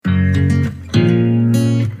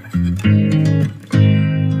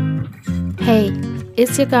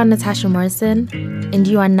It's your girl Natasha Morrison, and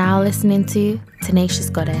you are now listening to Tenacious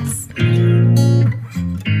Goddess.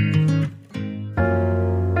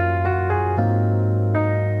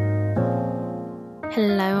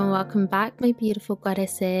 Hello and welcome back, my beautiful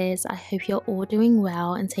goddesses. I hope you're all doing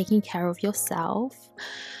well and taking care of yourself.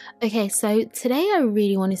 Okay, so today I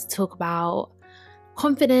really wanted to talk about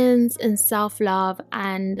confidence and self-love,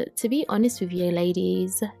 and to be honest with you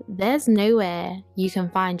ladies, there's nowhere you can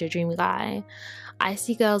find your dream guy. I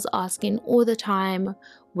see girls asking all the time,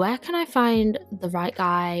 where can I find the right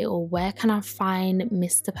guy, or where can I find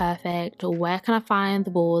Mr. Perfect, or where can I find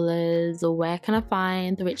the ballers, or where can I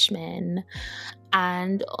find the rich men?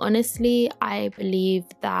 And honestly, I believe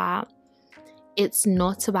that it's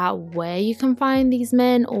not about where you can find these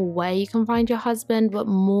men or where you can find your husband, but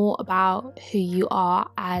more about who you are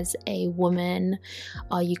as a woman.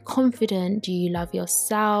 Are you confident? Do you love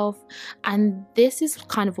yourself? And this is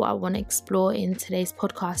kind of what I want to explore in today's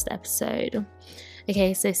podcast episode.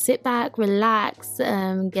 Okay, so sit back, relax,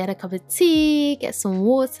 get a cup of tea, get some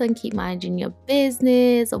water, and keep minding your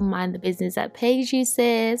business, or mind the business that pays you,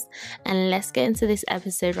 sis. And let's get into this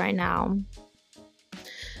episode right now.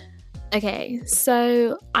 Okay,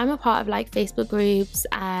 so I'm a part of like Facebook groups,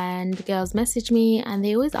 and girls message me and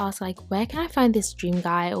they always ask like, where can I find this dream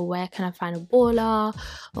guy, or where can I find a baller,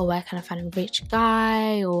 or where can I find a rich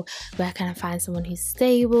guy, or where can I find someone who's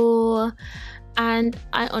stable? And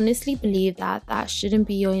I honestly believe that that shouldn't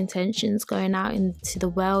be your intentions going out into the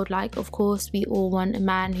world. Like, of course, we all want a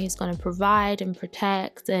man who's going to provide and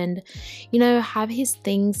protect and, you know, have his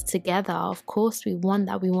things together. Of course, we want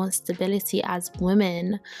that. We want stability as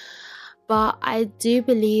women. But I do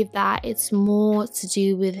believe that it's more to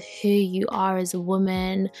do with who you are as a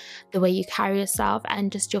woman, the way you carry yourself,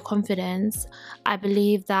 and just your confidence. I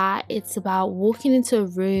believe that it's about walking into a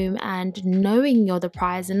room and knowing you're the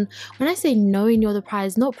prize. And when I say knowing you're the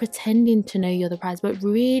prize, not pretending to know you're the prize, but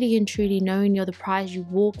really and truly knowing you're the prize. You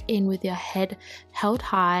walk in with your head held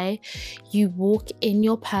high. You walk in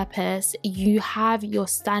your purpose. You have your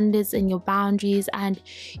standards and your boundaries, and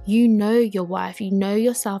you know your worth. You know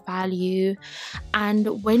your self-value.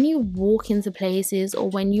 And when you walk into places, or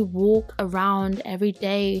when you walk around every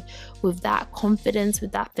day with that confidence,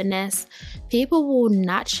 with that finesse, people will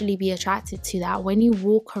naturally be attracted to that. When you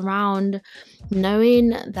walk around knowing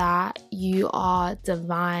that you are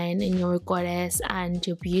divine and you're a goddess and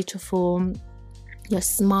you're beautiful, you're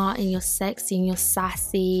smart and you're sexy and you're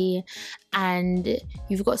sassy, and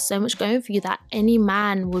you've got so much going for you that any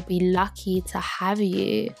man would be lucky to have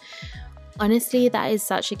you. Honestly, that is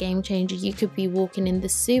such a game changer. You could be walking in the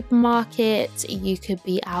supermarket, you could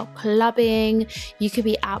be out clubbing, you could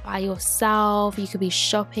be out by yourself, you could be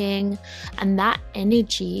shopping, and that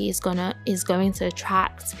energy is going to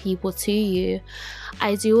attract people to you.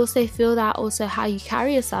 I do also feel that also how you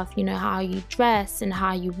carry yourself, you know, how you dress and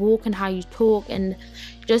how you walk and how you talk, and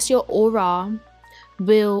just your aura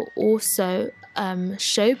will also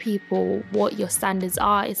show people what your standards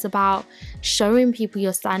are. It's about showing people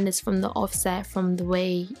your standards from the offset, from the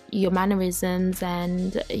way your mannerisms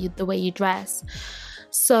and the way you dress.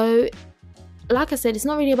 So like I said, it's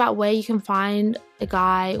not really about where you can find a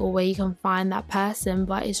guy or where you can find that person,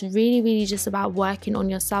 but it's really just about working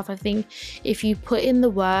on yourself. I think if you put in the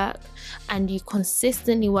work and you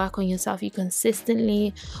consistently work on yourself, you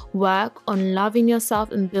consistently work on loving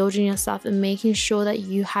yourself and building yourself and making sure that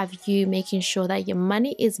you have you, making sure that your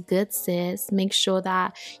money is good, sis, make sure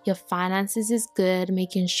that your finances is good,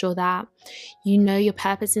 making sure that you know your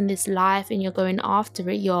purpose in this life and you're going after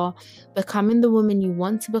it, you're becoming the woman you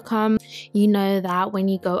want to become. You know that when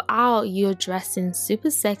you go out, you're dressing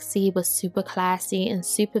super sexy but super classy and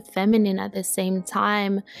super feminine at the same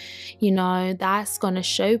time. You know, that's gonna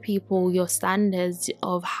show people your standards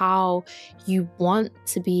of how you want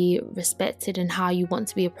to be respected and how you want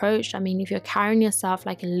to be approached. I mean, if you're carrying yourself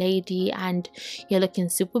like a lady and you're looking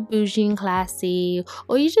super bougie and classy,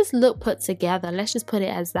 or you just look put together, let's just put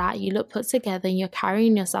it as that, you look put together and you're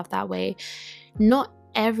carrying yourself that way, not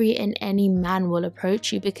every and any man will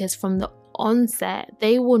approach you, because from the onset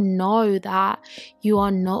they will know that you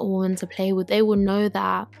are not a woman to play with. They will know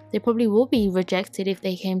that they probably will be rejected if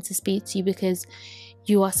they came to speak to you, because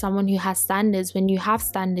you are someone who has standards. When you have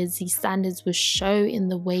standards, these standards will show in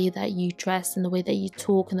the way that you dress, in the way that you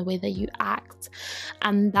talk, in the way that you act,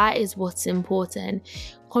 and that is what's important.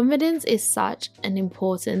 Confidence is such an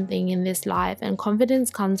important thing in this life, and confidence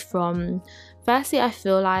comes from, firstly, I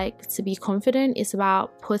feel like to be confident is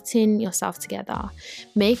about putting yourself together,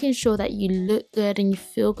 making sure that you look good and you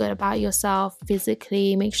feel good about yourself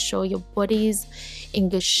physically, make sure your body's in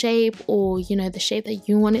good shape, or you know, the shape that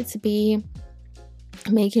you want it to be.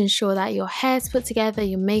 making sure that your hair's put together,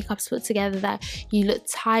 your makeup's put together, that you look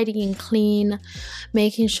tidy and clean,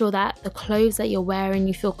 making sure that the clothes that you're wearing,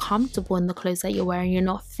 you feel comfortable in the clothes that you're wearing, you're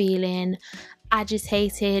not feeling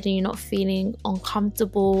agitated and you're not feeling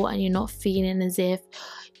uncomfortable and you're not feeling as if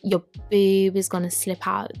your boob is going to slip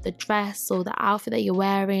out the dress or the outfit that you're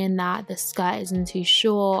wearing, that the skirt isn't too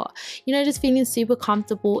short, you know, just feeling super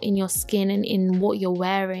comfortable in your skin and in what you're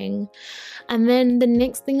wearing. And then the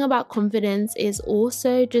next thing about confidence is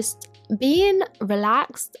also just being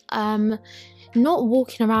relaxed, not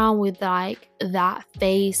walking around with like that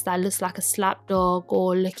face that looks like a slap dog,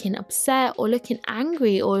 or looking upset or looking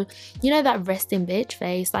angry, or you know, that resting bitch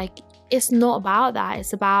face. Like, it's not about that.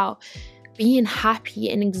 It's about being happy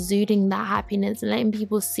and exuding that happiness and letting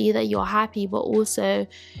people see that you're happy, but also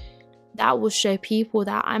that will show people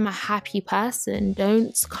that I'm a happy person.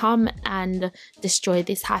 Don't come and destroy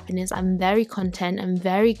this happiness. I'm very content, I'm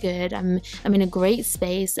very good, I'm in a great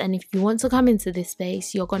space, and if you want to come into this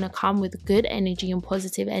space, you're going to come with good energy and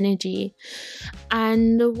positive energy.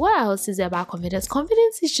 And what else is there about confidence?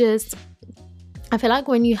 Confidence is just, I feel like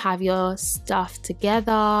when you have your stuff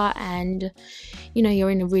together and you know, you're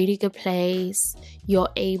in a really good place, you're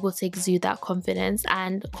able to exude that confidence.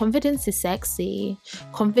 And confidence is sexy.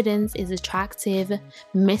 Confidence is attractive.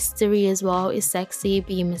 Mystery as well is sexy.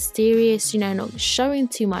 Being mysterious, you know, not showing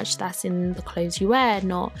too much that's in the clothes you wear,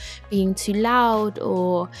 not being too loud,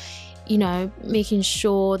 or you know, making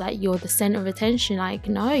sure that you're the center of attention. Like,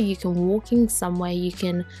 no, you can walk in somewhere, you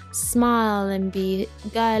can smile and be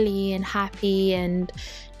girly and happy and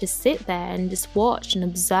just sit there and just watch and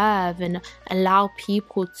observe and allow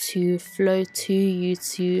people to flow to you,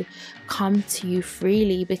 to come to you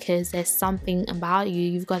freely, because there's something about you.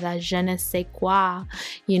 You've got that je ne sais quoi,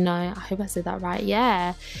 you know. I hope I said that right.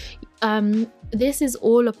 Yeah. This is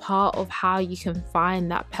all a part of how you can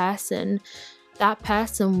find that person. That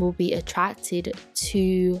person will be attracted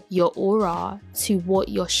to your aura, to what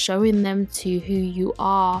you're showing them, to who you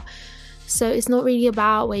are. So it's not really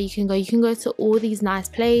about where you can go. You can go to all these nice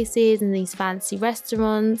places and these fancy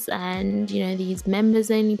restaurants and, you know, these members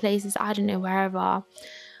only places, I don't know, wherever.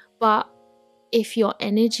 But if your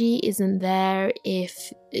energy isn't there,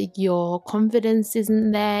 if your confidence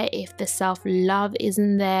isn't there, if the self-love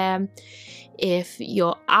isn't there, if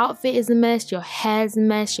your outfit is a mess, your hair's a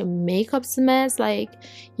mess, your makeup's a mess, like,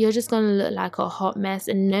 you're just gonna look like a hot mess,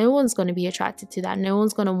 and no one's gonna be attracted to that. No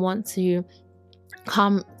one's gonna want to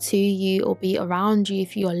come to you or be around you.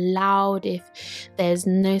 If you're loud, if there's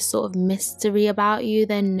no sort of mystery about you,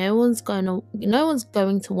 then no one's going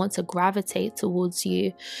to want to gravitate towards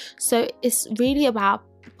you. So it's really about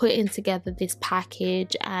putting together this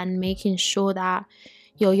package and making sure that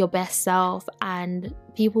you're your best self, and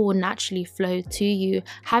people will naturally flow to you,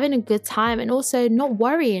 having a good time and also not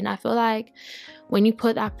worrying. I feel like when you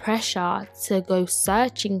put that pressure to go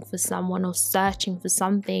searching for someone or searching for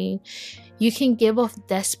something, you can give off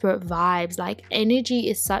desperate vibes. Like, energy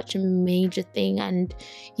is such a major thing, and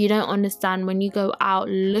you don't understand, when you go out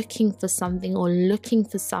looking for something or looking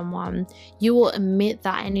for someone, you will emit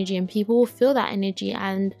that energy and people will feel that energy,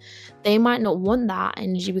 and they might not want that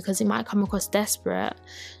energy because it might come across desperate.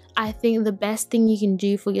 I think the best thing you can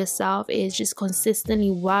do for yourself is just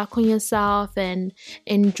consistently work on yourself and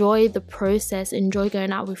enjoy the process. Enjoy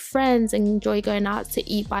going out with friends, enjoy going out to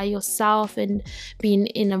eat by yourself and being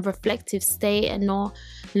in a reflective state and not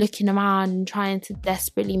looking around and trying to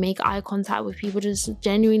desperately make eye contact with people. Just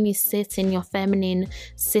genuinely sit in your feminine,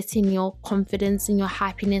 sit in your confidence and your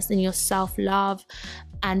happiness and your self-love,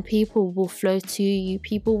 and people will flow to you.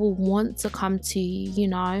 People will want to come to you, you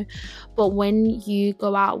know. But when you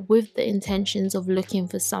go out with the intentions of looking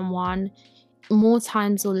for someone, more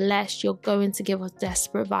times or less, you're going to give us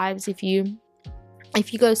desperate vibes. If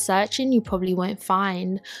you go searching, you probably won't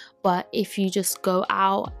find. But if you just go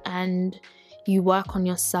out and you work on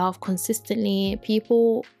yourself consistently,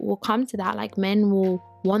 people will come to that. Like, men will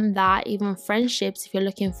want that. Even friendships, if you're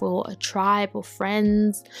looking for a tribe of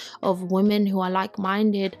friends, of women who are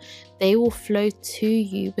like-minded, they will flow to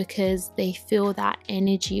you because they feel that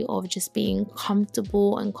energy of just being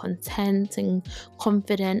comfortable and content and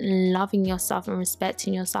confident and loving yourself and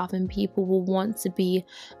respecting yourself, and people will want to be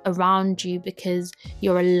around you because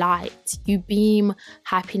you're a light. You beam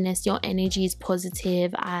happiness, your energy is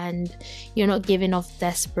positive, and you're not giving off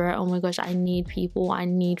desperate, oh my gosh, I need people, I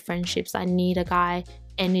need friendships, I need a guy.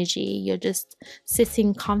 energy. You're just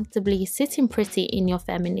sitting comfortably, sitting pretty in your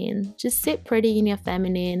feminine. Just sit pretty in your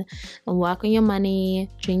feminine and work on your money,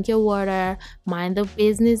 drink your water, mind the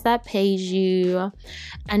business that pays you,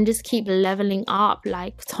 and just keep leveling up.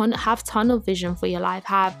 Like have tunnel vision for your life.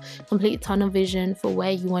 Have complete tunnel vision for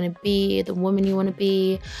where you want to be, the woman you want to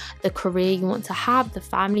be, the career you want to have, the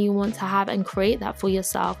family you want to have, and create that for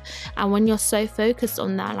yourself. And when you're so focused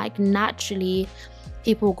on that, like naturally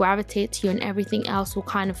people gravitate to you and everything else will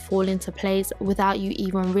kind of fall into place without you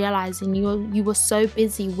even realizing. You were so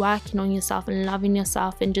busy working on yourself and loving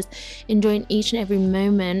yourself and just enjoying each and every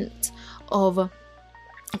moment of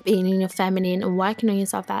being in your feminine and working on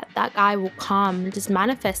yourself, that guy will come. Just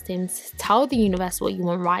manifest him. Tell the universe what you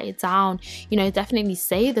want, write it down, definitely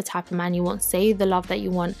say the type of man you want, say the love that you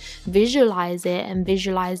want, visualize it, and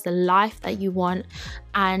visualize the life that you want.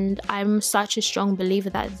 And I'm such a strong believer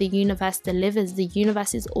that the universe delivers. The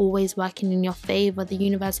universe is always working in your favor. The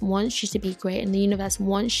universe wants you to be great, and the universe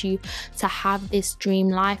wants you to have this dream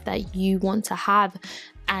life that you want to have.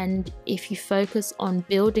 And if you focus on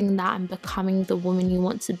building that and becoming the woman you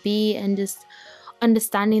want to be, and just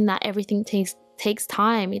understanding that everything takes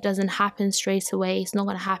time, it doesn't happen straight away, it's not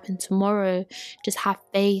going to happen tomorrow. Just have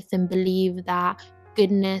faith and believe that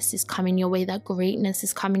goodness is coming your way, that greatness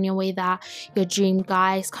is coming your way, that your dream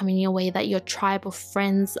guy is coming your way, that your tribe of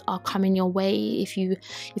friends are coming your way. If you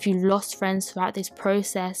lost friends throughout this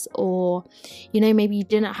process, or maybe you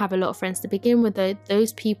didn't have a lot of friends to begin with,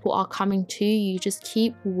 those people are coming to you. Just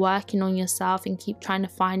keep working on yourself and keep trying to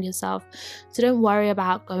find yourself. So don't worry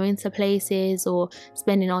about going to places or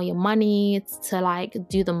spending all your money to like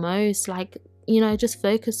do the most. Like, just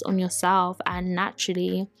focus on yourself, and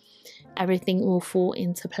naturally everything will fall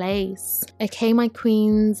into place. Okay, my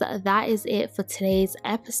queens, that is it for today's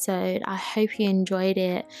episode. I hope you enjoyed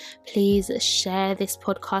it. Please share this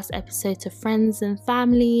podcast episode to friends and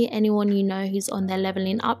family, anyone you know who's on their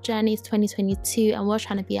leveling up journey. It's 2022 and we're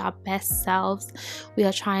trying to be our best selves. We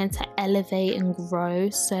are trying to elevate and grow.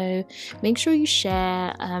 So make sure you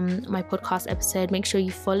share my podcast episode. Make sure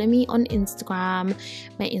you follow me on Instagram.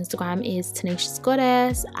 My Instagram is Tenacious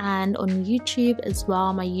Goddess, and on YouTube as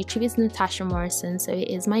well. My YouTube is Natasha Morrison, so it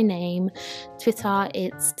is my name. Twitter,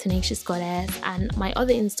 it's Tenacious Goddess, and my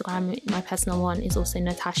other Instagram, my personal one, is also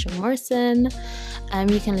Natasha Morrison.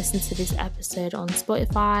 You can listen to this episode on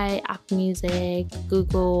Spotify, Apple Music,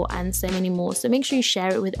 Google, and so many more. So make sure you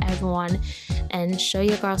share it with everyone and show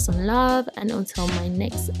your girl some love. And until my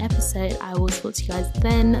next episode, I will talk to you guys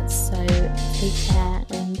then. So take care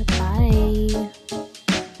and bye.